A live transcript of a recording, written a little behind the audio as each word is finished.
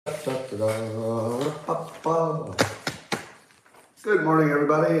Good morning,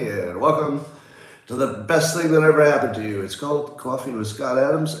 everybody, and welcome to the best thing that ever happened to you. It's called Coffee with Scott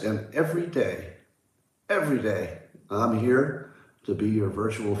Adams, and every day, I'm here to be your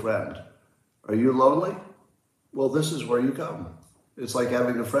virtual friend. Are you lonely? Well, this is where you come. It's like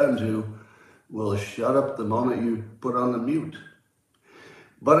having a friend who will shut up the moment you put on the mute.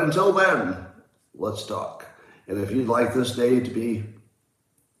 But until then, let's talk. And if you'd like this day to be,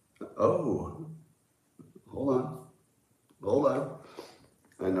 oh, hold on.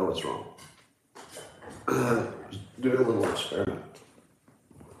 I know what's wrong. Just doing a little experiment.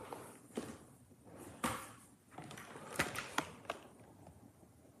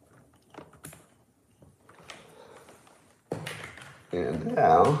 And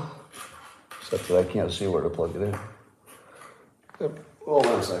now, except that I can't see where to plug it in. Hold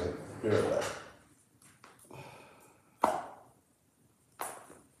on a second. Be right back.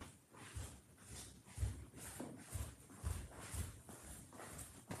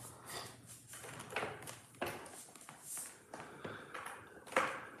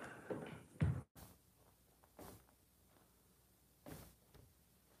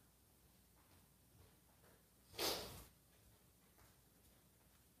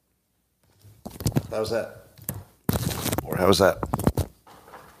 How's that? Or how's that?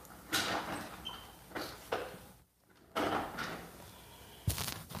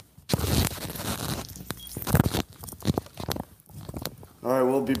 All right,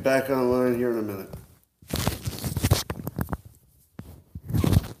 we'll be back online here in a minute.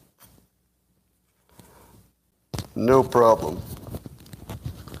 No problem.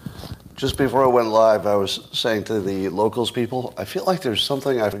 Just before I went live, I was saying to the locals people, I feel like there's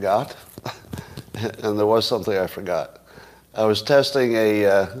something I forgot. And there was something I forgot. I was testing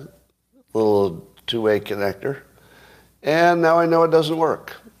a little two-way connector, and now I know it doesn't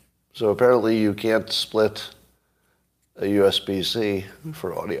work. So apparently you can't split a USB-C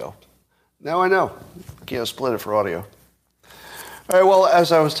for audio. Now I know. Can't split it for audio. All right, well,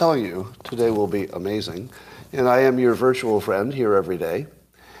 as I was telling you, today will be amazing. And I am your virtual friend here every day.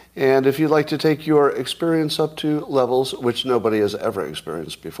 And if you'd like to take your experience up to levels which nobody has ever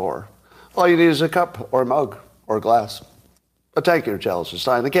experienced before, all you need is a cup or mug or glass, a tankard, chalice, a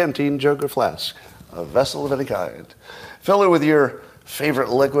stein, a canteen, jug, or flask, a vessel of any kind. Fill it with your favorite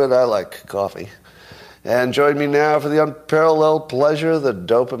liquid. I like coffee. And join me now for the unparalleled pleasure, the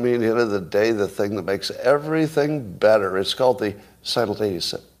dopamine hit of the day, the thing that makes everything better. It's called the simultaneous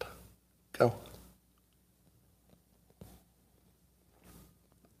sip. Go.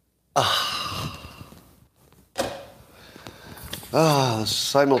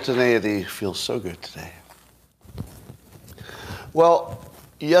 Simultaneity feels so good today. Well,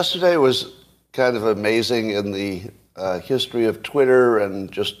 yesterday was kind of amazing in the history of Twitter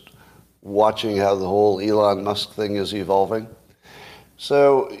and just watching how the whole Elon Musk thing is evolving.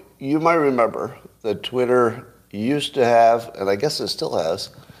 So you might remember that Twitter used to have, and I guess it still has,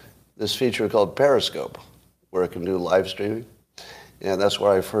 this feature called Periscope, where it can do live streaming. And that's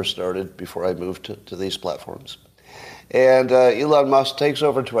where I first started before I moved to these platforms. And Elon Musk takes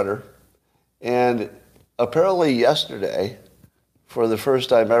over Twitter. And apparently yesterday, for the first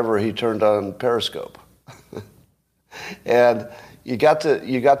time ever, he turned on Periscope. And you got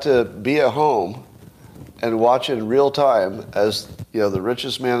to be at home and watch in real time as the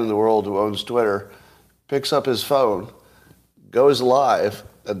richest man in the world who owns Twitter picks up his phone, goes live,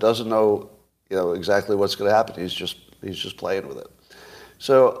 and doesn't know exactly what's going to happen. He's just playing with it.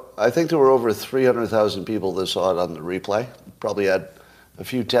 So I think there were over 300,000 people that saw it on the replay. Probably had a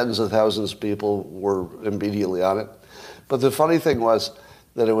few tens of thousands of people were immediately on it. But the funny thing was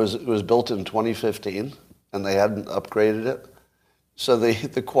that it was built in 2015, and they hadn't upgraded it. So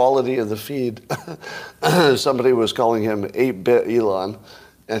the quality of the feed, somebody was calling him 8-bit Elon,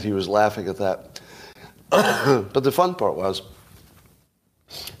 and he was laughing at that. But the fun part was,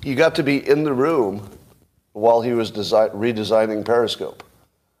 you got to be in the room while he was redesigning Periscope.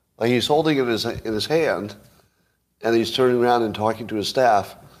 Like he's holding it in his hand, and he's turning around and talking to his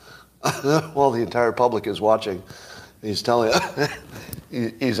staff while the entire public is watching. He's telling,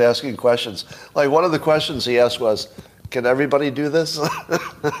 he's asking questions. Like one of the questions he asked was, "Can everybody do this?"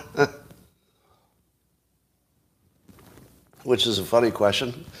 Which is a funny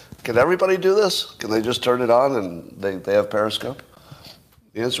question. Can everybody do this? Can they just turn it on and they have Periscope?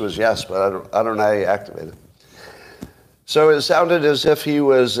 The answer was yes, but I don't know how you activate it. So it sounded as if he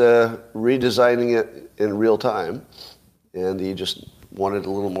was redesigning it in real time, and he just wanted a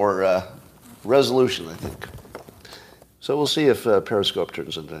little more resolution, I think. So we'll see if Periscope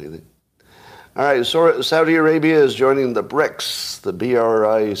turns into anything. All right, so Saudi Arabia is joining the BRICS, the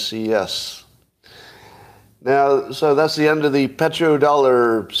BRICS. Now, so that's the end of the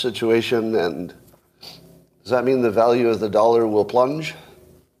petrodollar situation, and does that mean the value of the dollar will plunge?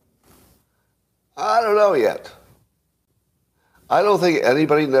 I don't know yet. I don't think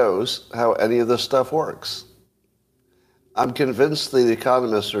anybody knows how any of this stuff works. I'm convinced the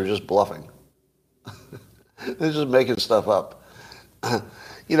economists are just bluffing. They're just making stuff up.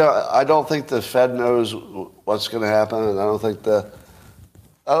 You know, I don't think the Fed knows what's going to happen, and I don't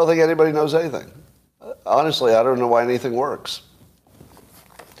think anybody knows anything. Honestly, I don't know why anything works.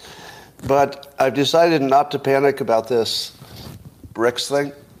 But I've decided not to panic about this BRICS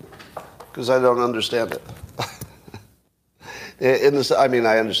thing because I don't understand it.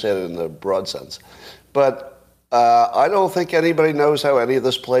 I understand it in the broad sense, but I don't think anybody knows how any of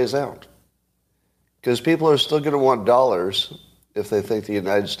this plays out because people are still going to want dollars if they think the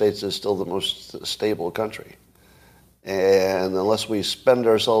United States is still the most stable country. And unless we spend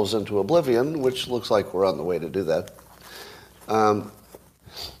ourselves into oblivion, which looks like we're on the way to do that,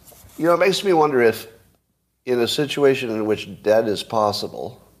 it makes me wonder if in a situation in which debt is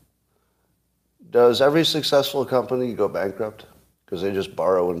possible, does every successful company go bankrupt because they just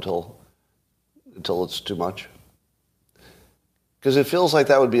borrow until it's too much? Because it feels like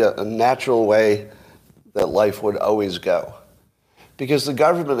that would be a natural way that life would always go. Because the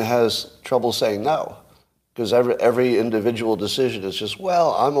government has trouble saying no. Because every individual decision is just,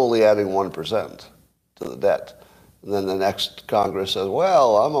 well, I'm only adding 1% to the debt. And then the next Congress says,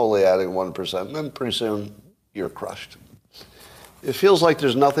 well, I'm only adding 1%. And then pretty soon you're crushed. It feels like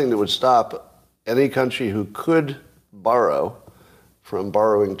there's nothing that would stop any country who could borrow from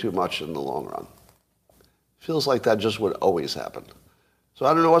borrowing too much in the long run. It feels like that just would always happen. So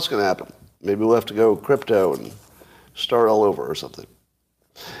I don't know what's going to happen. Maybe we'll have to go crypto and start all over or something.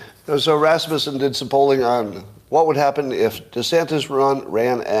 So Rasmussen did some polling on what would happen if DeSantis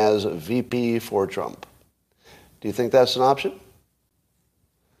ran as VP for Trump. Do you think that's an option?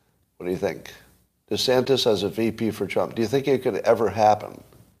 What do you think? DeSantis as a VP for Trump. Do you think it could ever happen?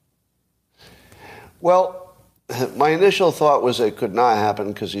 Well, my initial thought was it could not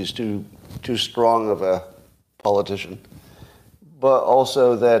happen because he's too strong of a politician. But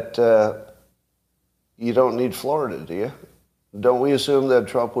also that you don't need Florida, do you? Don't we assume that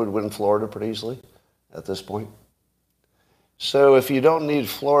Trump would win Florida pretty easily at this point? So if you don't need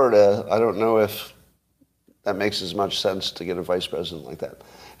Florida, I don't know if that makes as much sense to get a vice president like that.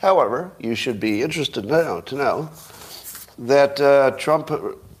 However, you should be interested to know that Trump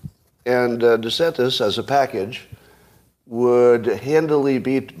and DeSantis as a package would handily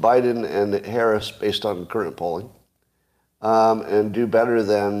beat Biden and Harris based on current polling and do better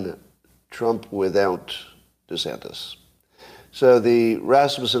than Trump without DeSantis. So the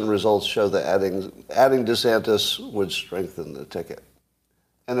Rasmussen results show that adding DeSantis would strengthen the ticket.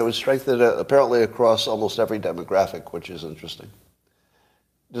 And it would strengthen it apparently across almost every demographic, which is interesting.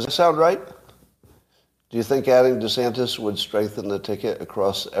 Does that sound right? Do you think adding DeSantis would strengthen the ticket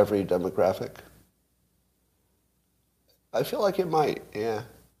across every demographic? I feel like it might, yeah.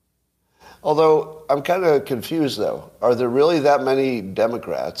 Although I'm kind of confused, though. Are there really that many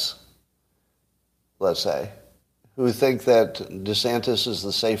Democrats, let's say, who think that DeSantis is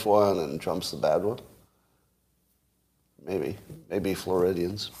the safe one and Trump's the bad one? Maybe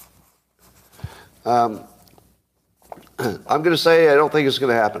Floridians. I'm going to say I don't think it's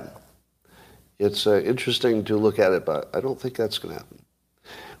going to happen. It's interesting to look at it, but I don't think that's going to happen.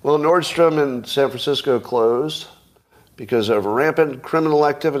 Well, Nordstrom in San Francisco closed because of rampant criminal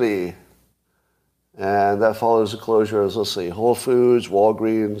activity. And that follows the closure of, let's see, Whole Foods,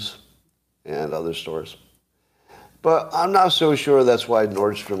 Walgreens, and other stores. But I'm not so sure that's why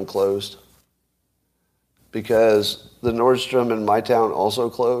Nordstrom closed, because the Nordstrom in my town also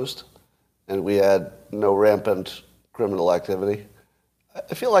closed, and we had no rampant criminal activity.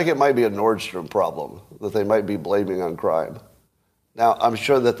 I feel like it might be a Nordstrom problem that they might be blaming on crime. Now, I'm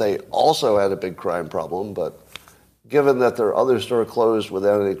sure that they also had a big crime problem, but given that their other store closed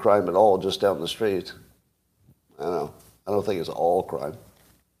without any crime at all just down the street, I don't know. I don't think it's all crime.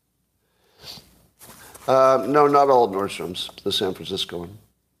 No, not all Nordstroms, the San Francisco one.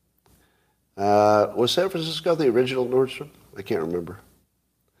 Was San Francisco the original Nordstrom? I can't remember.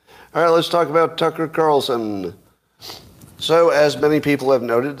 All right, let's talk about Tucker Carlson. So, as many people have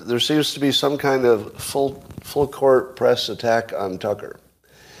noted, there seems to be some kind of full court press attack on Tucker.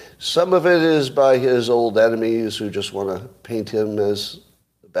 Some of it is by his old enemies who just want to paint him as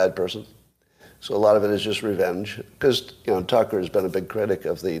a bad person. So a lot of it is just revenge, because Tucker has been a big critic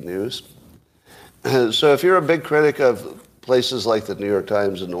of the news. So if you're a big critic of places like the New York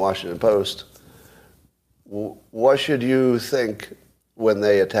Times and the Washington Post, what should you think when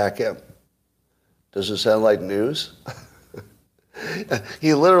they attack him? Does it sound like news?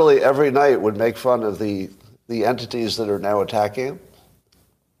 He literally every night would make fun of the entities that are now attacking him.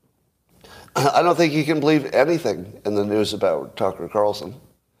 I don't think you can believe anything in the news about Tucker Carlson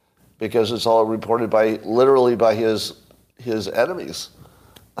because it's all reported literally by his enemies.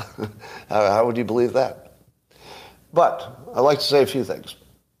 How would you believe that? But I'd like to say a few things.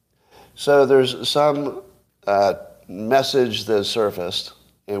 So there's some message that surfaced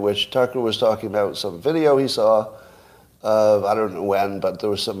in which Tucker was talking about some video he saw of, I don't know when, but there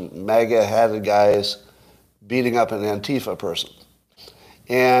was some MAGA-hatted guys beating up an Antifa person.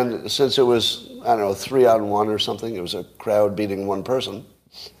 And since it was, I don't know, 3-on-1 or something, it was a crowd beating one person,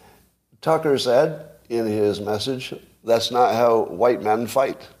 Tucker said in his message, that's not how white men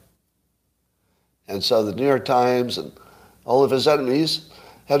fight. And so the New York Times and all of his enemies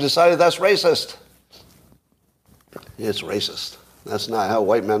have decided that's racist. It's racist. That's not how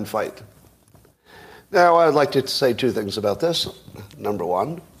white men fight. Now, I'd like to say two things about this. Number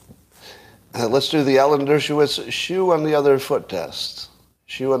one, let's do the Alan Dershowitz shoe on the other foot test.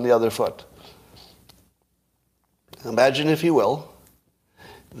 Shoe on the other foot. Imagine, if you will,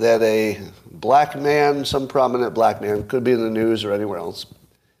 that a black man, some prominent black man, could be in the news or anywhere else,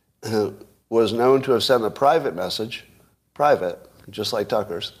 was known to have sent a private message, private, just like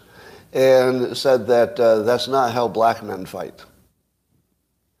Tucker's, and said that that's not how black men fight.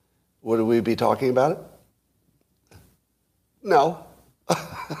 Would we be talking about it? No.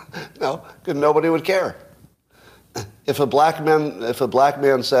 No, because nobody would care. If a black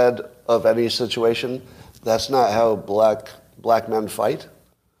man said of any situation, that's not how black men fight,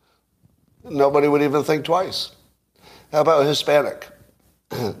 nobody would even think twice. How about Hispanic?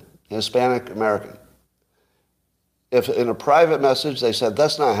 Hispanic American. If in a private message they said,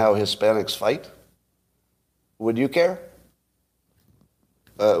 that's not how Hispanics fight, would you care?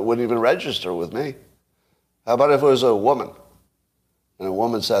 Wouldn't even register with me. How about if it was a woman? And a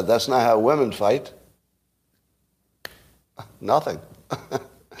woman said, that's not how women fight. Nothing.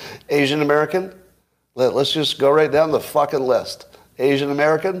 Asian American? Let's just go right down the fucking list. Asian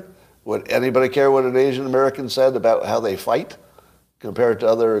American? Would anybody care what an Asian American said about how they fight compared to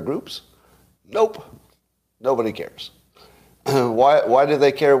other groups? Nope. Nobody cares. Why do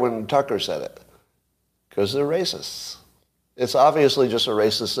they care when Tucker said it? Because they're racists. It's obviously just a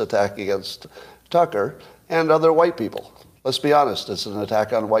racist attack against Tucker and other white people. Let's be honest, it's an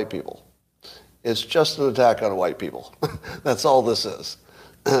attack on white people. It's just an attack on white people. That's all this is,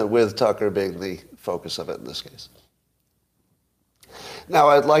 with Tucker being the focus of it in this case. Now,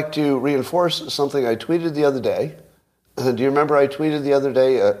 I'd like to reinforce something I tweeted the other day. Do you remember I tweeted the other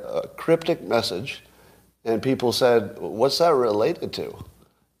day a cryptic message, and people said, what's that related to?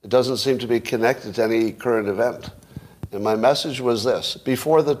 It doesn't seem to be connected to any current event. And my message was this,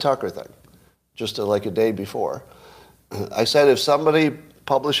 before the Tucker thing, just like a day before. I said if somebody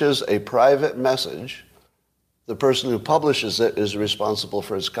publishes a private message, the person who publishes it is responsible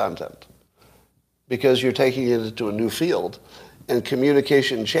for its content. Because you're taking it into a new field, and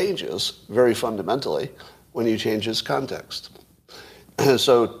communication changes very fundamentally when you change its context.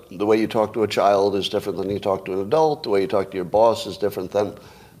 So the way you talk to a child is different than you talk to an adult. The way you talk to your boss is different than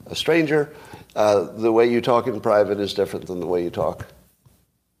a stranger. The way you talk in private is different than the way you talk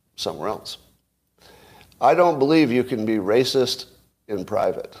somewhere else. I don't believe you can be racist in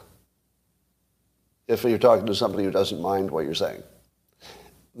private if you're talking to somebody who doesn't mind what you're saying.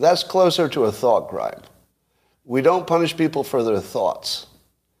 That's closer to a thought crime. We don't punish people for their thoughts.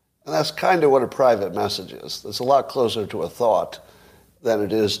 And that's kind of what a private message is. It's a lot closer to a thought than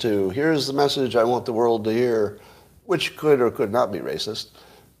it is to, here's the message I want the world to hear, which could or could not be racist.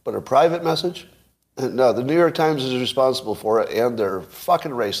 But a private message? No, the New York Times is responsible for it, and they're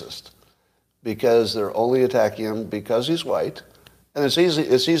fucking racist because they're only attacking him because he's white. And it's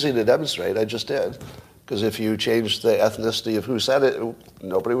easy to demonstrate. I just did. Because if you changed the ethnicity of who said it,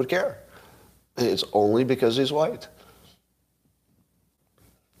 nobody would care. It's only because he's white.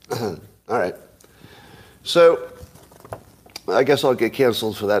 All right. So I guess I'll get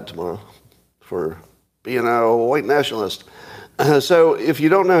canceled for that tomorrow, for being a white nationalist. So if you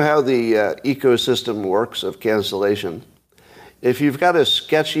don't know how the ecosystem works of cancellation, if you've got a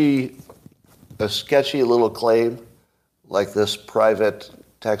sketchy little claim, like this private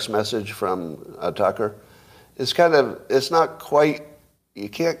text message from Tucker, it's not quite, you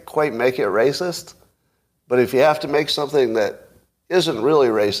can't quite make it racist, but if you have to make something that isn't really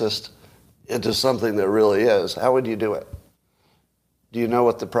racist into something that really is, how would you do it? Do you know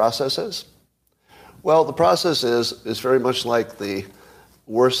what the process is? Well, the process is very much like the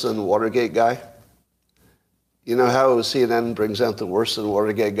worse than Watergate guy. You know how CNN brings out the worse than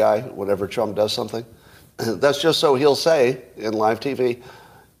Watergate guy whenever Trump does something? That's just so he'll say in live TV,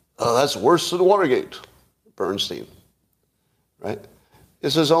 oh, that's worse than Watergate, Bernstein, right?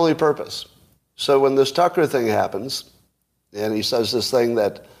 It's his only purpose. So when this Tucker thing happens, and he says this thing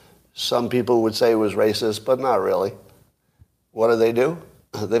that some people would say was racist, but not really, what do?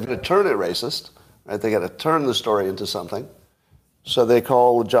 They've got to turn it racist, right? They got to turn the story into something. So they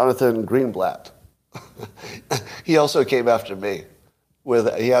call Jonathan Greenblatt. He also came after me.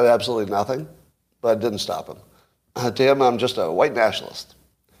 He had absolutely nothing, but it didn't stop him. To him, I'm just a white nationalist,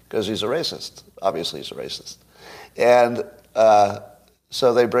 because he's a racist. Obviously, he's a racist. And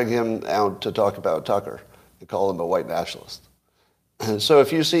so they bring him out to talk about Tucker and call him a white nationalist. And so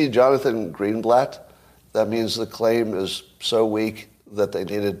if you see Jonathan Greenblatt, that means the claim is so weak that they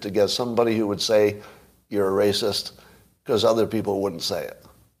needed to get somebody who would say you're a racist, because other people wouldn't say it.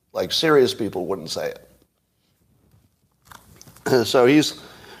 Like serious people wouldn't say it. So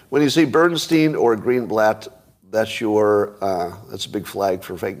when you see Bernstein or Greenblatt, that's a big flag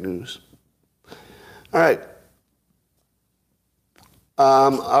for fake news. All right.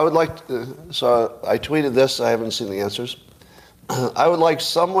 I would like so I tweeted this. I haven't seen the answers. I would like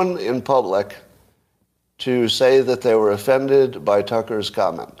someone in public to say that they were offended by Tucker's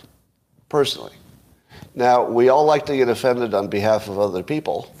comment, personally. Now, we all like to get offended on behalf of other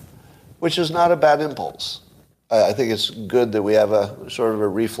people, which is not a bad impulse. I think it's good that we have a sort of a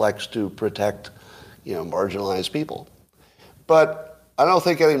reflex to protect, marginalized people. But I don't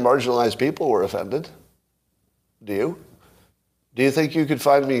think any marginalized people were offended. Do you? Do you think you could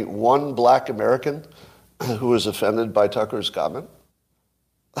find me one black American who was offended by Tucker's comment?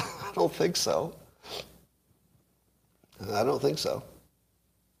 I don't think so. I don't think so.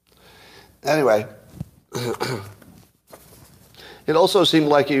 Anyway, it also seemed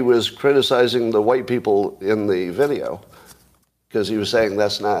like he was criticizing the white people in the video, because he was saying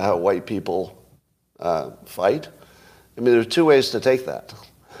that's not how white people fight. I mean, there's two ways to take that.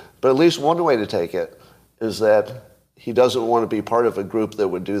 But at least one way to take it is that he doesn't want to be part of a group that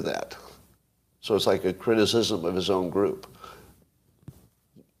would do that. So it's like a criticism of his own group.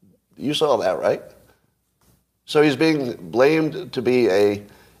 You saw that, right? So he's being blamed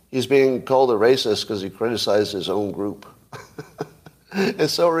he's being called a racist because he criticized his own group.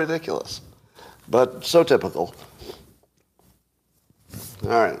 It's so ridiculous, but so typical. All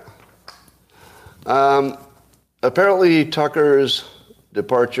right. Apparently Tucker's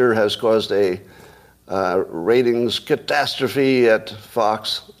departure has caused a ratings catastrophe at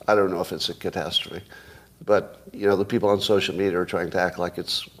Fox. I don't know if it's a catastrophe, but the people on social media are trying to act like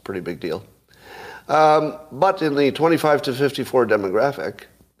it's a pretty big deal. But in the 25 to 54 demographic,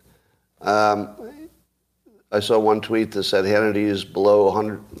 I saw one tweet that said Hannity is below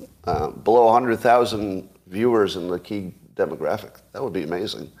 100,000 viewers in the key demographic. That would be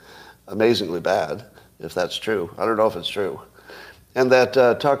amazing. Amazingly bad, if that's true. I don't know if it's true. And that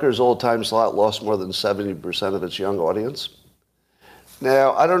Tucker's old time slot lost more than 70% of its young audience.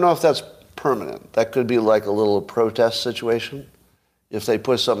 Now, I don't know if that's permanent. That could be like a little protest situation. If they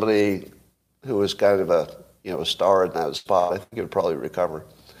put somebody who was kind of a star in that spot, I think it would probably recover.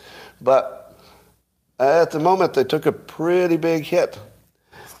 But at the moment, they took a pretty big hit.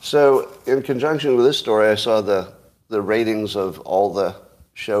 So in conjunction with this story, I saw the ratings of all the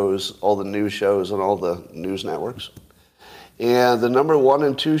shows, all the news shows, and all the news networks. And the number 1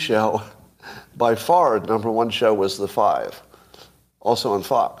 and 2 show, by far, the number 1 show was The Five, also on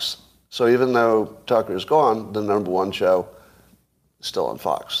Fox. So even though Tucker's gone, the number 1 show is still on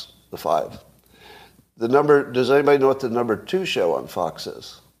Fox, The Five. Does anybody know what the number 2 show on Fox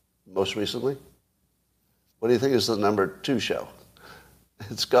is, most recently? What do you think is the number 2 show?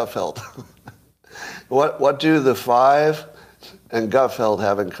 It's Gutfeld. What do The Five and Gutfeld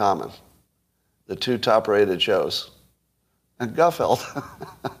have in common? The 2 top-rated shows. And Gutfeld.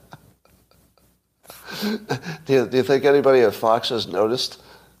 Do you think anybody at Fox has noticed?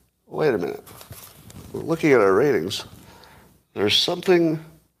 Wait a minute. Looking at our ratings, there's something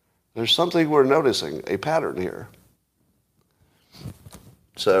we're noticing, a pattern here.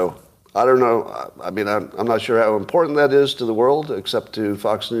 So I don't know. I mean, I'm not sure how important that is to the world, except to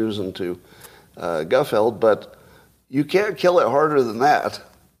Fox News and to Gutfeld. But you can't kill it harder than that,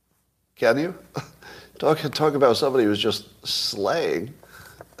 can you? Talk about somebody who's just slaying.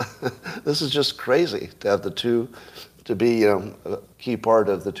 This is just crazy to have the two, to be a key part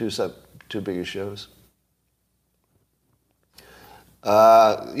of the two biggest shows.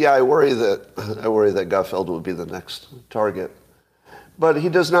 I worry that Gutfeld will be the next target, but he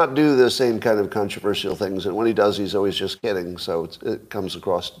does not do the same kind of controversial things, and when he does, he's always just kidding. So it comes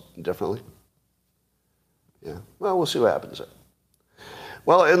across differently. Yeah. Well, we'll see what happens there.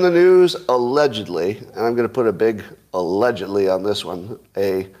 Well, in the news, allegedly, and I'm going to put a big allegedly on this one,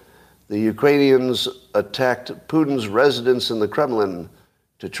 the Ukrainians attacked Putin's residence in the Kremlin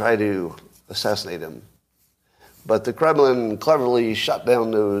to try to assassinate him. But the Kremlin cleverly shot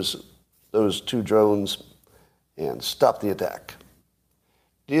down those 2 drones and stopped the attack.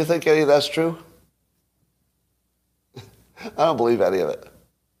 Do you think any of that's true? I don't believe any of it.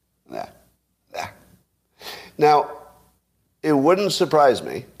 Nah. Now, it wouldn't surprise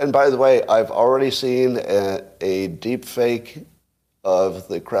me, and by the way, I've already seen a deep fake of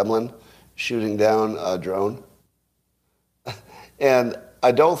the Kremlin shooting down a drone. And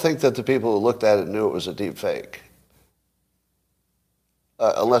I don't think that the people who looked at it knew it was a deep fake.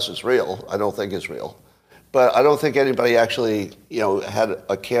 Unless it's real. I don't think it's real. But I don't think anybody actually, had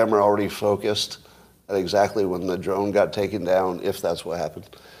a camera already focused at exactly when the drone got taken down, if that's what happened.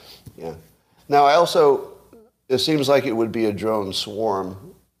 Yeah. Now, it seems like it would be a drone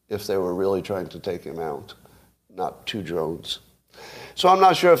swarm if they were really trying to take him out, not 2 drones. So I'm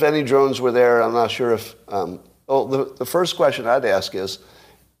not sure if any drones were there. I'm not sure if... the first question I'd ask is,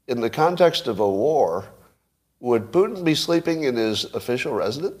 in the context of a war, would Putin be sleeping in his official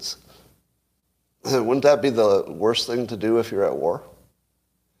residence? Wouldn't that be the worst thing to do if you're at war?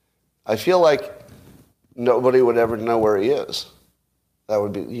 I feel like nobody would ever know where he is.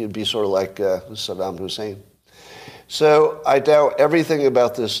 He'd be sort of like Saddam Hussein. So I doubt everything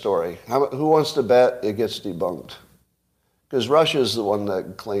about this story. Who wants to bet it gets debunked? Because Russia's the one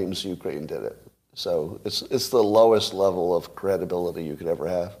that claims Ukraine did it. So it's the lowest level of credibility you could ever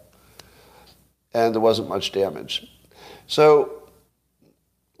have. And there wasn't much damage. So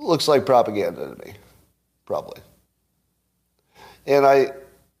looks like propaganda to me, probably. And I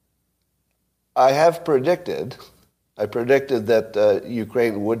predicted that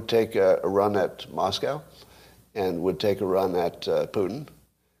Ukraine would take a run at Moscow and would take a run at Putin.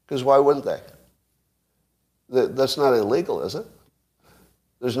 Because why wouldn't they? That's not illegal, is it?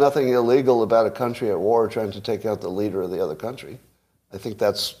 There's nothing illegal about a country at war trying to take out the leader of the other country. I think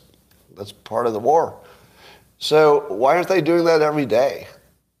that's part of the war. So why aren't they doing that every day?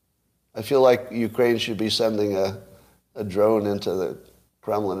 I feel like Ukraine should be sending a drone into the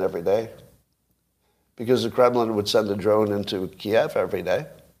Kremlin every day. Because the Kremlin would send a drone into Kiev every day.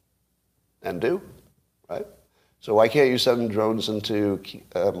 And do, right? So why can't you send drones into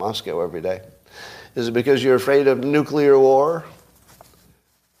Moscow every day? Is it because you're afraid of nuclear war?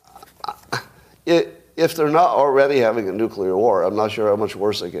 If they're not already having a nuclear war, I'm not sure how much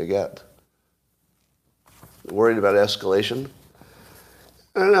worse they could get. Worried about escalation?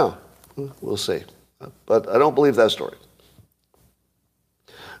 I don't know. We'll see. But I don't believe that story.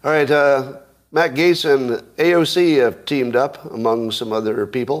 All right, Matt Gaetz and AOC have teamed up among some other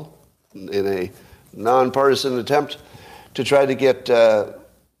people in a nonpartisan attempt to try to get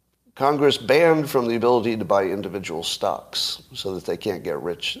Congress banned from the ability to buy individual stocks so that they can't get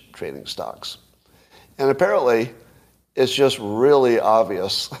rich trading stocks. And apparently, it's just really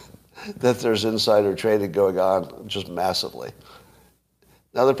obvious that there's insider trading going on just massively.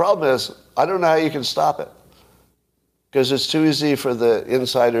 Now, the problem is, I don't know how you can stop it. Because it's too easy for the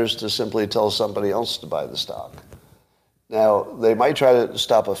insiders to simply tell somebody else to buy the stock. Now, they might try to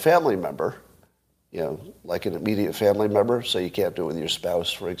stop a family member, like an immediate family member, so you can't do it with your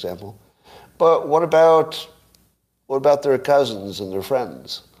spouse, for example. But what about their cousins and their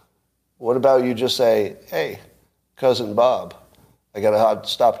friends? What about you just say, hey, cousin Bob, I got a hot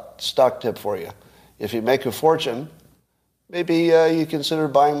stock tip for you. If you make a fortune, maybe you consider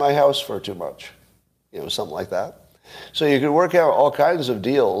buying my house for too much. Something like that. So you can work out all kinds of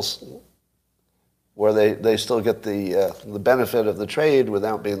deals where they still get the benefit of the trade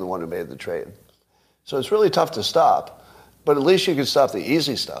without being the one who made the trade. So it's really tough to stop, but at least you can stop the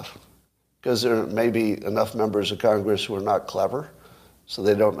easy stuff because there may be enough members of Congress who are not clever, so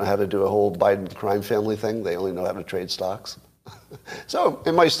they don't know how to do a whole Biden crime family thing. They only know how to trade stocks. So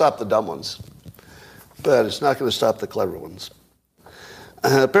it might stop the dumb ones, but it's not going to stop the clever ones.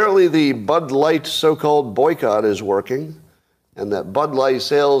 Apparently the Bud Light so-called boycott is working, and that Bud Light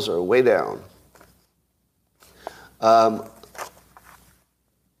sales are way down.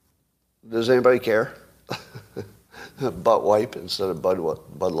 Does anybody care? Butt wipe instead of Bud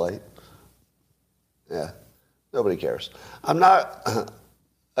Light? Yeah, nobody cares. I'm not,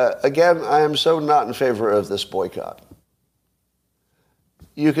 again, I am so not in favor of this boycott.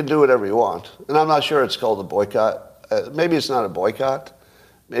 You can do whatever you want, and I'm not sure it's called a boycott. Maybe it's not a boycott.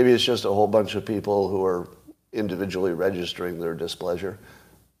 Maybe it's just a whole bunch of people who are individually registering their displeasure,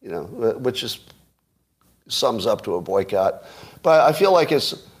 which just sums up to a boycott. But I feel like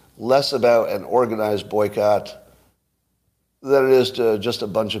it's less about an organized boycott than it is to just a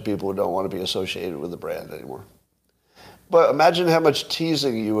bunch of people who don't want to be associated with the brand anymore. But imagine how much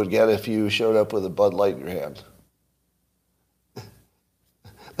teasing you would get if you showed up with a Bud Light in your hand.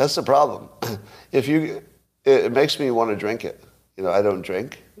 That's the problem. It makes me want to drink it. I don't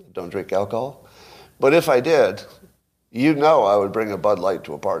drink alcohol. But if I did, I would bring a Bud Light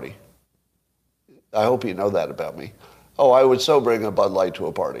to a party. I hope you know that about me. Oh, I would so bring a Bud Light to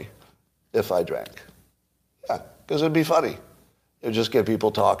a party if I drank. Yeah, because it'd be funny. It'd just get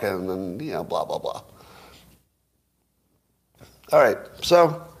people talking and, blah, blah, blah. All right,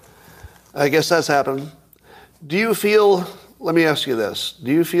 so I guess that's happened. Let me ask you this.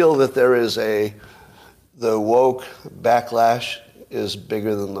 Do you feel that the woke backlash is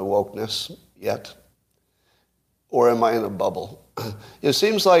bigger than the wokeness yet? Or am I in a bubble? It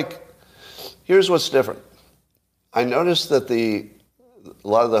seems like, here's what's different. I noticed that a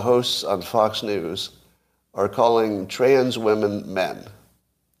lot of the hosts on Fox News are calling trans women men.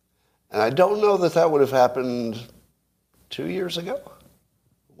 And I don't know that would have happened 2 years ago,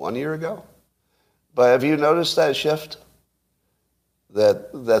 1 year ago. But have you noticed that shift?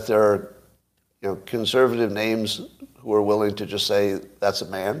 That there are conservative names who are willing to just say that's a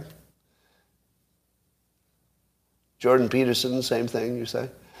man? Jordan Peterson, same thing, you say?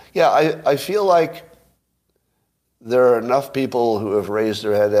 Yeah, I feel like there are enough people who have raised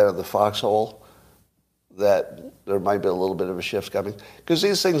their head out of the foxhole that there might be a little bit of a shift coming. Because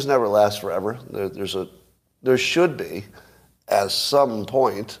these things never last forever. There should be, at some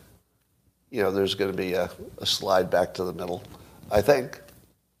point, there's going to be a slide back to the middle, I think.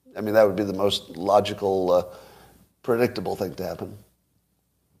 I mean, that would be the most logical, predictable thing to happen.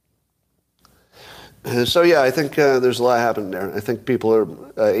 So, yeah, I think there's a lot happening there. I think people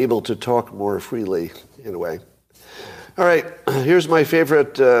are able to talk more freely, in a way. All right, here's my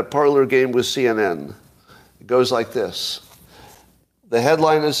favorite parlor game with CNN. It goes like this. The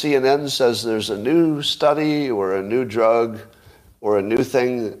headline of CNN says there's a new study or a new drug or a new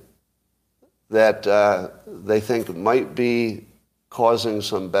thing that they think might be causing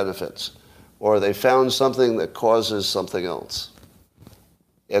some benefits, or they found something that causes something else.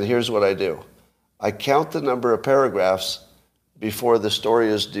 And here's what I do. I count the number of paragraphs before the story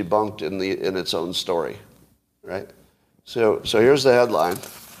is debunked in its own story, right? So here's the headline.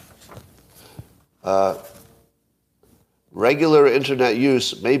 Regular internet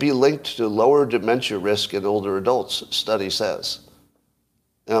use may be linked to lower dementia risk in older adults, study says.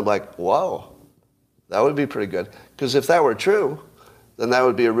 And I'm like, wow, that would be pretty good. Because if that were true, then that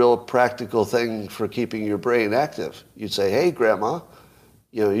would be a real practical thing for keeping your brain active. You'd say, hey, Grandma,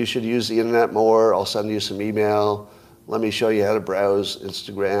 you should use the internet more. I'll send you some email. Let me show you how to browse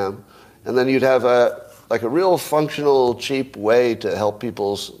Instagram. And then you'd have a real functional, cheap way to help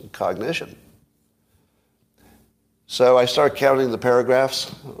people's cognition. So I start counting the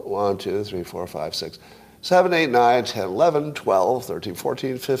paragraphs. 1, 2, 3, 4, 5, 6, 7, 8, 9, 10, 11, 12, 13,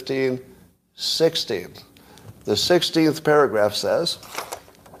 14, 15, 16. The 16th paragraph says,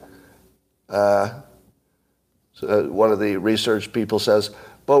 one of the research people says,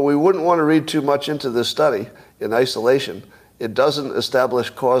 but we wouldn't want to read too much into this study in isolation. It doesn't establish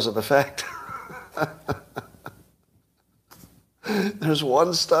cause and effect. There's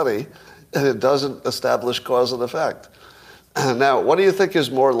one study, and it doesn't establish cause and effect. Now, what do you think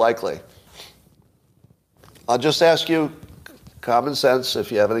is more likely? I'll just ask you common sense,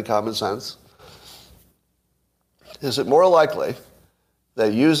 if you have any common sense. Is it more likely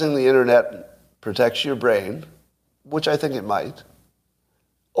that using the internet protects your brain, which I think it might,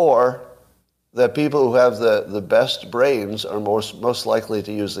 or that people who have the best brains are most likely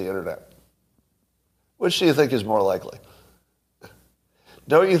to use the internet? Which do you think is more likely?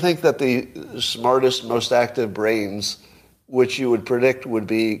 Don't you think that the smartest, most active brains, which you would predict would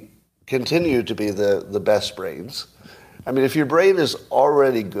continue to be the best brains? I mean, if your brain is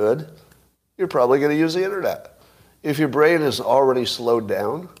already good, you're probably going to use the internet. If your brain is already slowed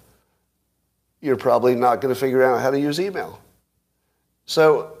down, you're probably not going to figure out how to use email.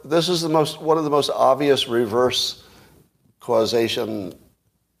 So this is one of the most obvious reverse causation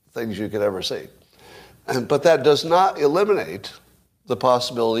things you could ever see. But that does not eliminate the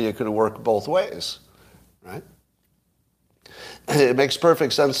possibility it could work both ways, right? It makes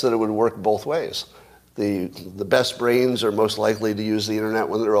perfect sense that it would work both ways. The best brains are most likely to use the internet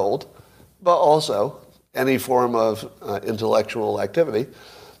when they're old, but also any form of intellectual activity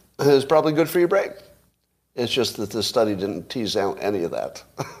is probably good for your brain. It's just that this study didn't tease out any of that.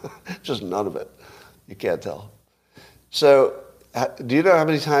 Just none of it. You can't tell. So do you know how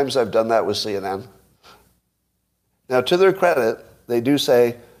many times I've done that with CNN? Now, to their credit, they do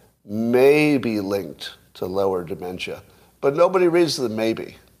say may be linked to lower dementia. But nobody reads the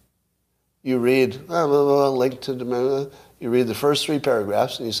maybe. You read, linked to dementia. You read the first 3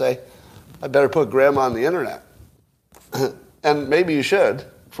 paragraphs and you say, I better put grandma on the internet. And maybe you should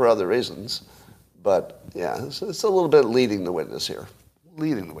for other reasons. But yeah, it's a little bit leading the witness here.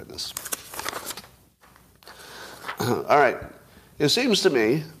 Leading the witness. All right. It seems to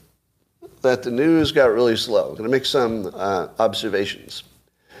me that the news got really slow. I'm going to make some observations.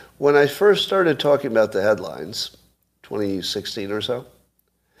 When I first started talking about the headlines, 2016 or so,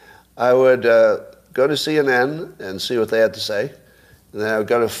 I would go to CNN and see what they had to say. And then I would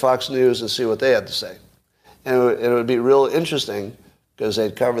go to Fox News and see what they had to say. And it would be real interesting because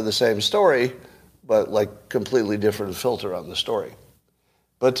they'd cover the same story, but like completely different filter on the story.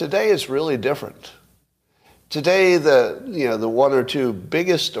 But today it's really different. Today, the 1 or 2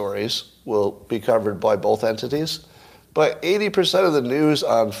 biggest stories will be covered by both entities, but 80% of the news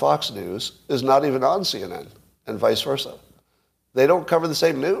on Fox News is not even on CNN, and vice versa. They don't cover the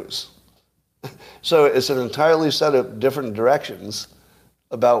same news. So it's an entirely set of different directions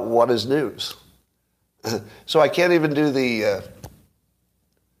about what is news. So I can't even do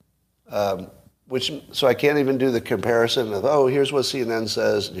I can't even do the comparison of, here's what CNN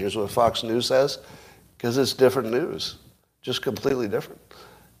says and here's what Fox News says, because it's different news, just completely different.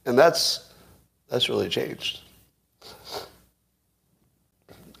 And that's really changed.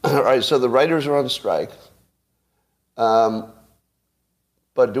 All right, so the writers are on strike.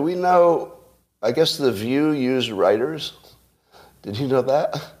 But do we know, I guess The View used writers. Did you know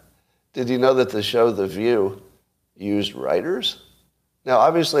that? Did you know that the show The View used writers? Now,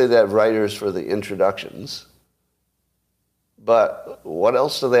 obviously they have writers for the introductions, but what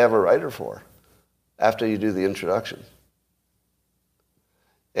else do they have a writer for after you do the introduction?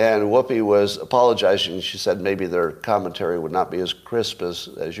 And Whoopi was apologizing. She said maybe their commentary would not be as crisp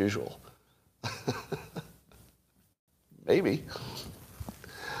as usual. Maybe.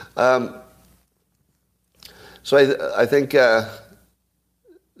 So I think that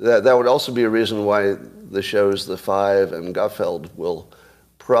would also be a reason why the shows The Five and Gutfeld will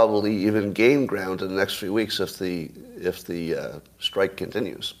probably even gain ground in the next few weeks if the strike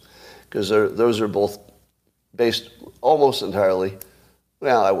continues, because those are both based almost entirely.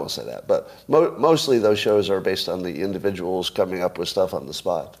 Well, I won't say that, but mostly those shows are based on the individuals coming up with stuff on the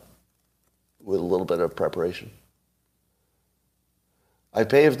spot with a little bit of preparation. I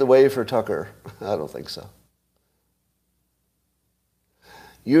paved the way for Tucker. I don't think so.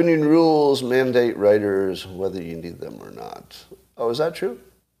 Union rules mandate writers whether you need them or not. Oh, is that true?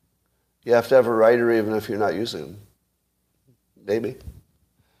 You have to have a writer even if you're not using them. Maybe.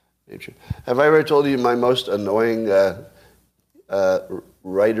 Maybe true. Have I ever told you my most annoying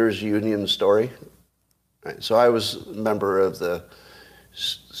writers union story? Right, so I was a member of the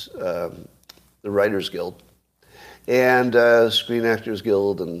Writers Guild and Screen Actors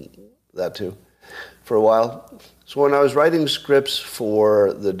Guild and that too for a while. So when I was writing scripts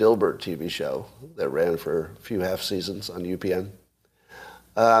for the Dilbert TV show that ran for a few half seasons on UPN,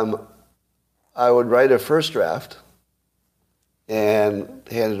 I would write a first draft and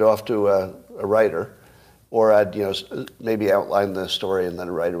hand it off to a writer, or I'd maybe outline the story and then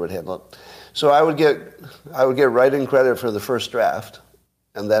a writer would handle it. So I would get writing credit for the first draft,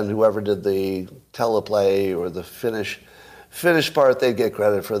 and then whoever did the teleplay or the finish part, they'd get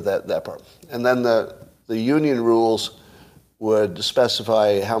credit for that part. And then the union rules would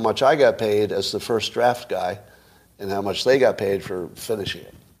specify how much I got paid as the first draft guy and how much they got paid for finishing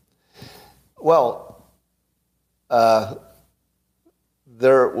it. Well,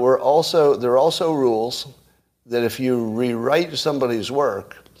 there are also rules that if you rewrite somebody's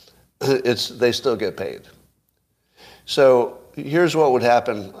work, they still get paid. So here's what would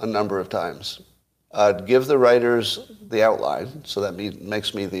happen a number of times. I'd give the writers the outline, so that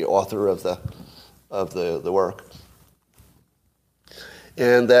makes me the author of the work.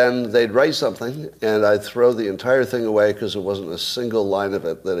 And then they'd write something, and I'd throw the entire thing away because there wasn't a single line of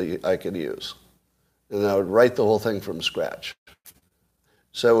it that I could use. And I would write the whole thing from scratch.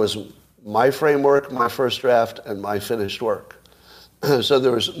 So it was my framework, my first draft, and my finished work. So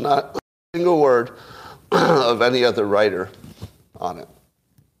there was not a single word of any other writer on it.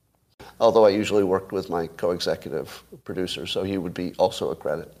 Although I usually worked with my co-executive producer, so he would be also a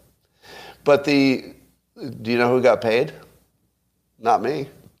credit. But do you know who got paid? Not me.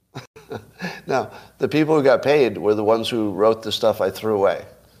 No, the people who got paid were the ones who wrote the stuff I threw away.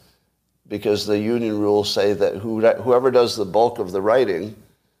 Because the union rules say that whoever does the bulk of the writing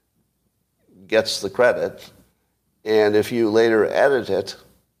gets the credit. And if you later edit it,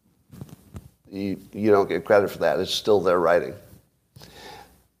 you don't get credit for that. It's still their writing.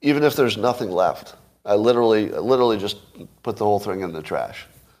 even if there's nothing left. I literally just put the whole thing in the trash.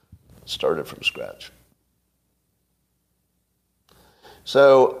 Started from scratch.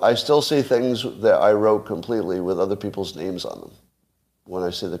 So I still see things that I wrote completely with other people's names on them when I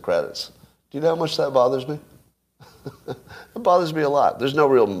see the credits. Do you know how much that bothers me? It bothers me a lot.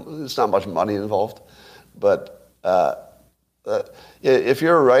 It's not much money involved. But if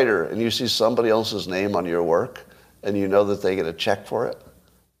you're a writer and you see somebody else's name on your work and you know that they get a check for it,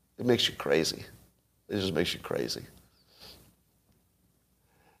 it makes you crazy. It just makes you crazy.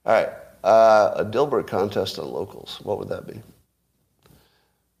 All right. A Dilbert contest on locals. What would that be?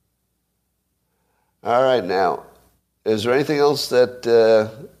 All right. Now, is there anything else that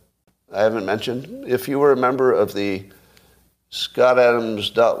I haven't mentioned? If you were a member of the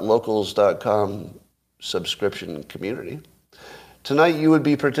scottadams.locals.com subscription community, tonight you would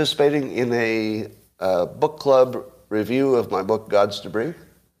be participating in a book club review of my book, God's Debris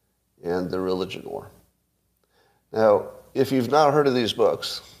and the Religion War. Now, if you've not heard of these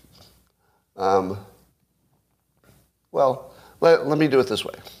books, well, let me do it this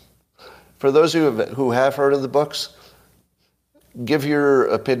way. For those who have heard of the books, give your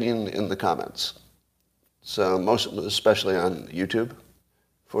opinion in the comments. So especially on YouTube,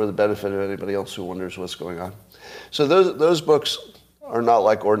 for the benefit of anybody else who wonders what's going on. So those books are not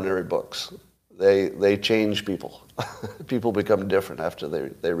like ordinary books. They change people. People become different after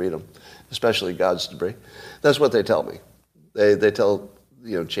they read them, especially God's Debris. That's what they tell me. They tell,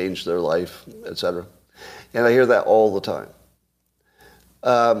 change their life, etc. And I hear that all the time.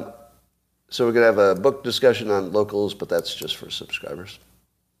 So we're going to have a book discussion on locals, but that's just for subscribers.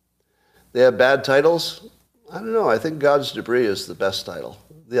 They have bad titles? I don't know. I think God's Debris is the best title.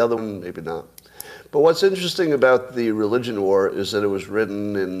 The other one, maybe not. But what's interesting about the Religion War is that it was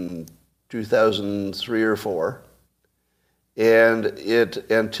written in 2003 or 4, and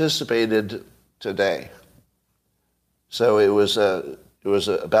it anticipated today. So it was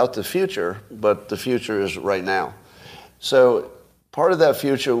about the future, but the future is right now. So part of that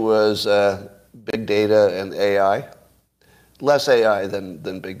future was big data and AI, less AI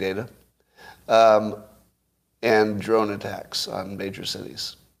than big data, and drone attacks on major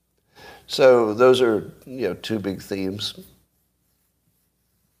cities. So those are two big themes.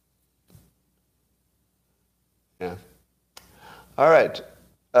 Yeah. All right.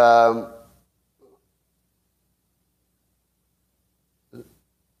 I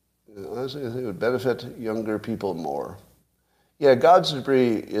think it would benefit younger people more. Yeah, God's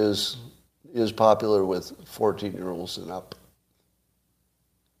Debris is popular with 14-year-olds and up.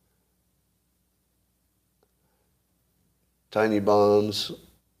 Tiny bombs.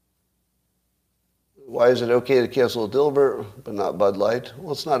 Why is it okay to cancel Dilbert but not Bud Light?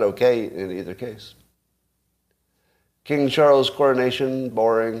 Well, it's not okay in either case. King Charles' coronation,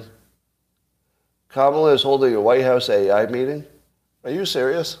 boring. Kamala is holding a White House AI meeting. Are you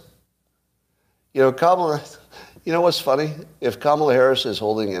serious? Kamala, what's funny? If Kamala Harris is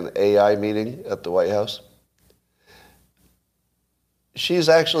holding an AI meeting at the White House, she's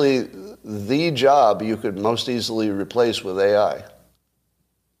actually the job you could most easily replace with AI.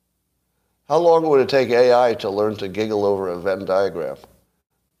 How long would it take AI to learn to giggle over a Venn diagram?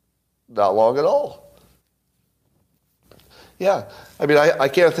 Not long at all. Yeah, I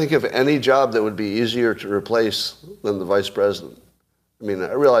can't think of any job that would be easier to replace than the vice president.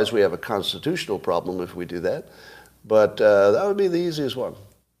 I realize we have a constitutional problem if we do that, but that would be the easiest one.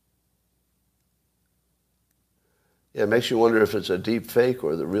 Yeah, it makes you wonder if it's a deep fake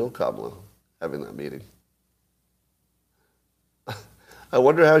or the real Kamala having that meeting. I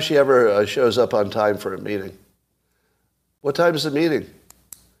wonder how she ever shows up on time for a meeting. What time is the meeting?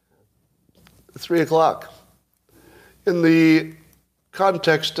 3 o'clock. In the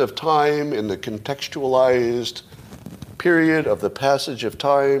context of time, in the contextualized period of the passage of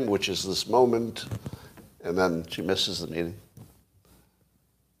time, which is this moment, and then she misses the meeting.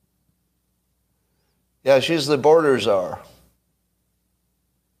 Yeah, she's the border czar.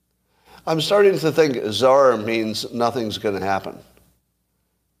 I'm starting to think czar means nothing's going to happen.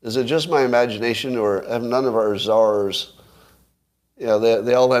 Is it just my imagination, or have none of our czars,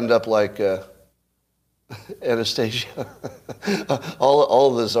 they all end up like Anastasia? all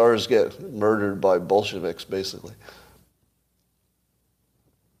of the czars get murdered by Bolsheviks, basically.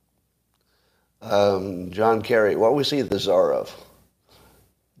 John Kerry, what was he the czar of?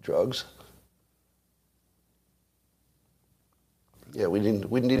 Drugs? Yeah, we need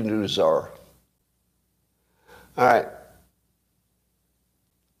a new czar. All right.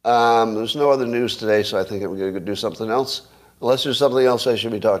 There's no other news today, so I think I'm going to do something else. Unless there's something else I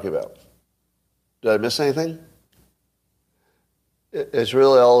should be talking about. Did I miss anything? It's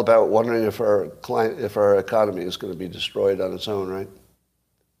really all about wondering if our economy is going to be destroyed on its own, right?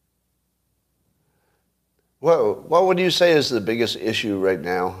 What would you say is the biggest issue right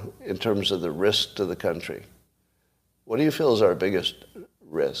now in terms of the risk to the country? What do you feel is our biggest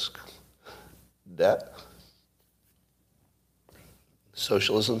risk? Debt?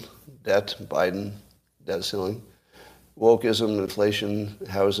 Socialism? Debt? Biden? Debt ceiling? Wokeism? Inflation?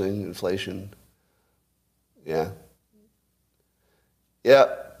 Housing? Inflation? Yeah.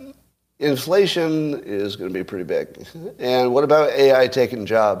 Yeah. Inflation is going to be pretty big. And what about AI taking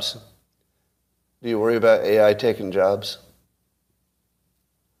jobs? Do you worry about AI taking jobs?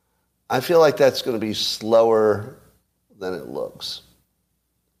 I feel like that's going to be slower than it looks.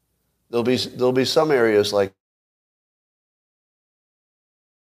 There'll be some areas like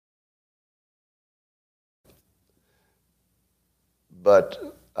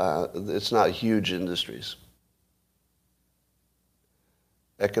but it's not huge industries.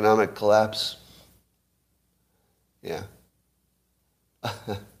 Economic collapse. Yeah.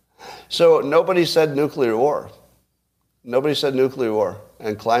 So nobody said nuclear war. Nobody said nuclear war.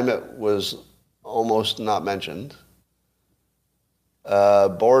 And climate was almost not mentioned.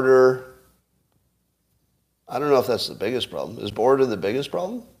 Border, I don't know if that's the biggest problem. Is border the biggest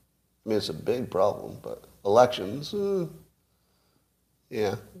problem? I mean, it's a big problem, but elections,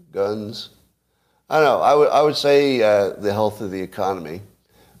 yeah, guns. I don't know. I would say the health of the economy,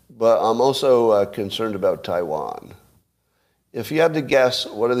 but I'm also concerned about Taiwan. If you had to guess,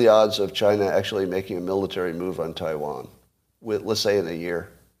 what are the odds of China actually making a military move on Taiwan, let's say in a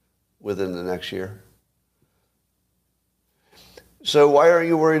year, within the next year? So why are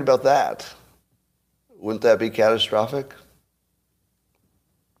you worried about that? Wouldn't that be catastrophic?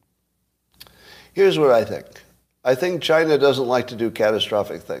 Here's what I think. I think China doesn't like to do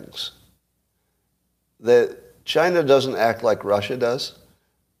catastrophic things. That China doesn't act like Russia does.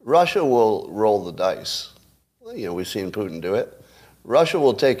 Russia will roll the dice. You know, we've seen Putin do it. Russia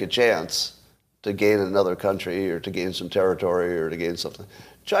will take a chance to gain another country or to gain some territory or to gain something.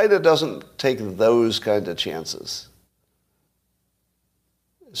 China doesn't take those kind of chances.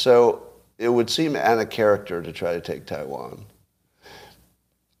 So it would seem out of character to try to take Taiwan.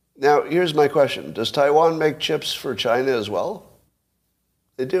 Now, here's my question. Does Taiwan make chips for China as well?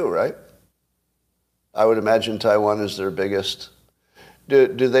 They do, right? I would imagine Taiwan is their biggest. Do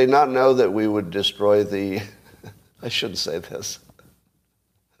they not know that we would destroy the... I shouldn't say this.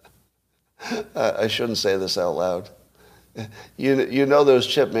 I shouldn't say this out loud. You know those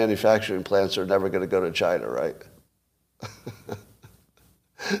chip manufacturing plants are never going to go to China, right?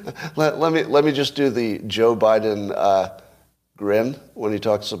 Let me just do the Joe Biden grin when he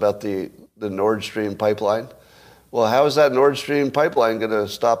talks about the Nord Stream pipeline. Well, how is that Nord Stream pipeline going to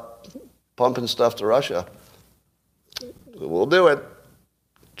stop pumping stuff to Russia? We'll do it.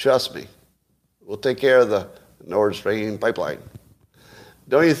 Trust me. We'll take care of the Nord Stream pipeline.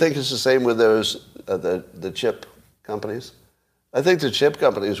 Don't you think it's the same with those the chip companies? I think the chip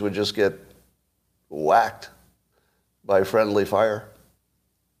companies would just get whacked by friendly fire.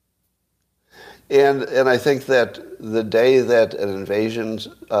 And I think that the day that an invasion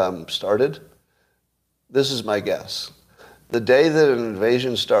started, this is my guess. The day that an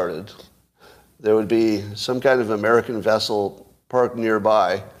invasion started, there would be some kind of American vessel parked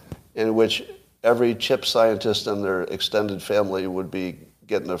nearby in which every chip scientist and their extended family would be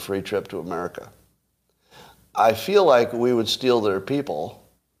getting a free trip to America. I feel like we would steal their people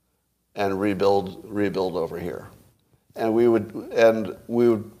and rebuild over here. And we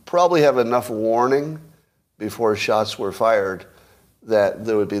would probably have enough warning before shots were fired that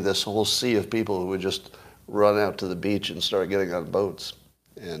there would be this whole sea of people who would just run out to the beach and start getting on boats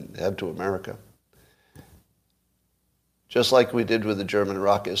and head to America. Just like we did with the German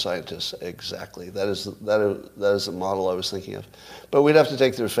rocket scientists. Exactly. That is the model I was thinking of. But we'd have to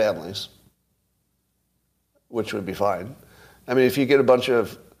take their families, which would be fine. I mean, if you get a bunch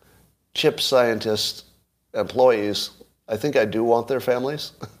of chip scientist employees, I think I do want their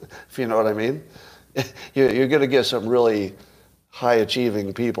families, if you know what I mean. You're going to get some really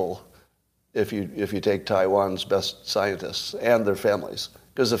high-achieving people if you take Taiwan's best scientists and their families.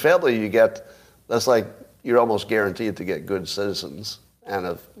 Because the family you get, that's like you're almost guaranteed to get good citizens and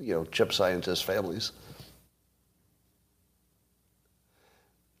of chip scientist families.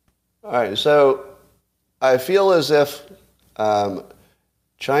 All right, so I feel as if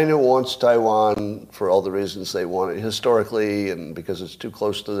China wants Taiwan for all the reasons they want it historically and because it's too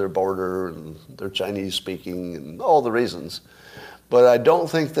close to their border and they're Chinese speaking and all the reasons. But I don't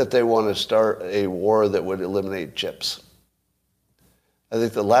think that they want to start a war that would eliminate chips. I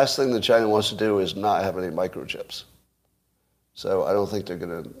think the last thing that China wants to do is not have any microchips. So I don't think they're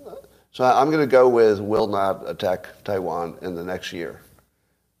going to. So I'm going to go with will not attack Taiwan in the next year.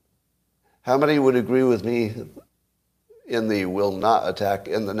 How many would agree with me in the will not attack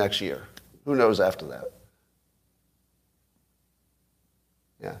in the next year? Who knows after that?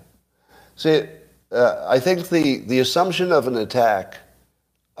 Yeah. See, I think the assumption of an attack,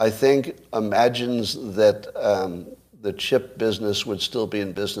 I think, imagines that the chip business would still be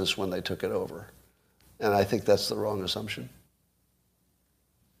in business when they took it over. And I think that's the wrong assumption.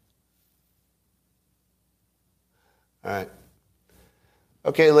 All right.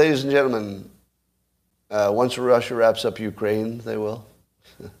 Okay, ladies and gentlemen, once Russia wraps up Ukraine, they will.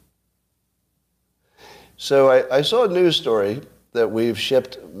 So I saw a news story that we've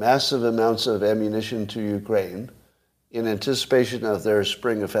shipped massive amounts of ammunition to Ukraine in anticipation of their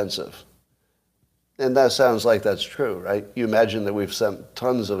spring offensive. And that sounds like that's true, right? You imagine that we've sent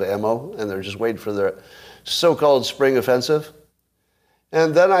tons of ammo and they're just waiting for their so-called spring offensive.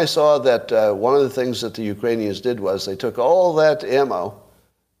 And then I saw that one of the things that the Ukrainians did was they took all that ammo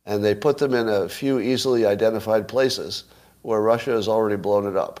and they put them in a few easily identified places where Russia has already blown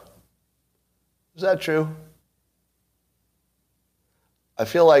it up. Is that true? I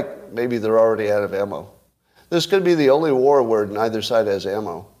feel like maybe they're already out of ammo. This could be the only war where neither side has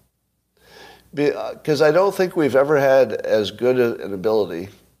ammo. Because I don't think we've ever had as good an ability,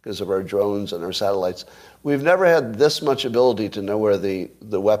 because of our drones and our satellites, we've never had this much ability to know where the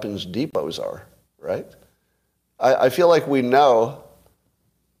weapons depots are, right? I feel like we know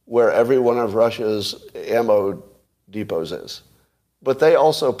where every one of Russia's ammo depots is. But they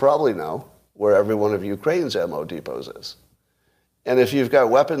also probably know where every one of Ukraine's ammo depots is. And if you've got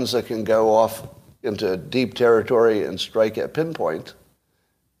weapons that can go off into deep territory and strike at pinpoint,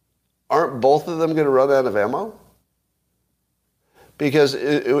 aren't both of them going to run out of ammo? Because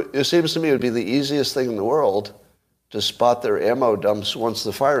it seems to me it would be the easiest thing in the world to spot their ammo dumps once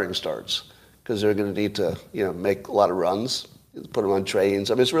the firing starts, because they're going to need to, make a lot of runs, put them on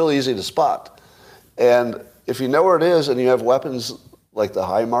trains. I mean, it's really easy to spot. And if you know where it is and you have weapons like the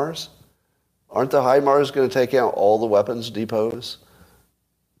HIMARS, aren't the HIMARS going to take out all the weapons depots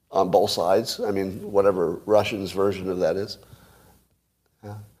on both sides? I mean, whatever Russians' version of that is.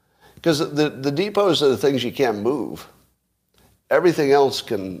 Because the depots are the things you can't move. Everything else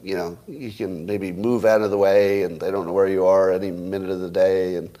can, you can maybe move out of the way and they don't know where you are any minute of the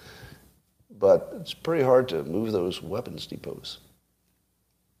day. But it's pretty hard to move those weapons depots.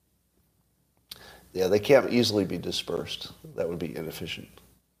 Yeah, they can't easily be dispersed. That would be inefficient.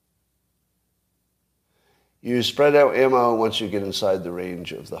 You spread out ammo once you get inside the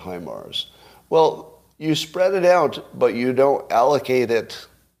range of the HIMARS. Well, you spread it out, but you don't allocate it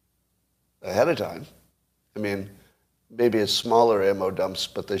ahead of time. I mean, maybe it's smaller ammo dumps,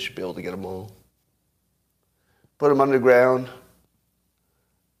 but they should be able to get them all. Put them underground.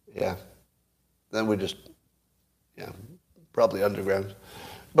 Yeah. Then we just, probably underground.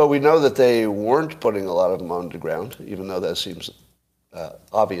 But we know that they weren't putting a lot of them underground, even though that seems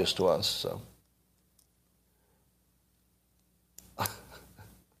obvious to us, so.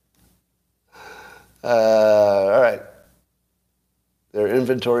 All right. Their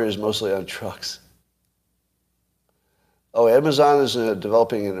inventory is mostly on trucks. Oh, Amazon is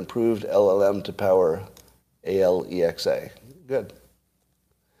developing an improved LLM to power Alexa. Good.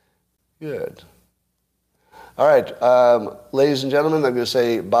 Good. All right. Ladies and gentlemen, I'm going to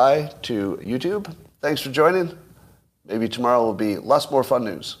say bye to YouTube. Thanks for joining. Maybe tomorrow will be lots more fun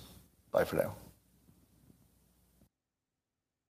news. Bye for now.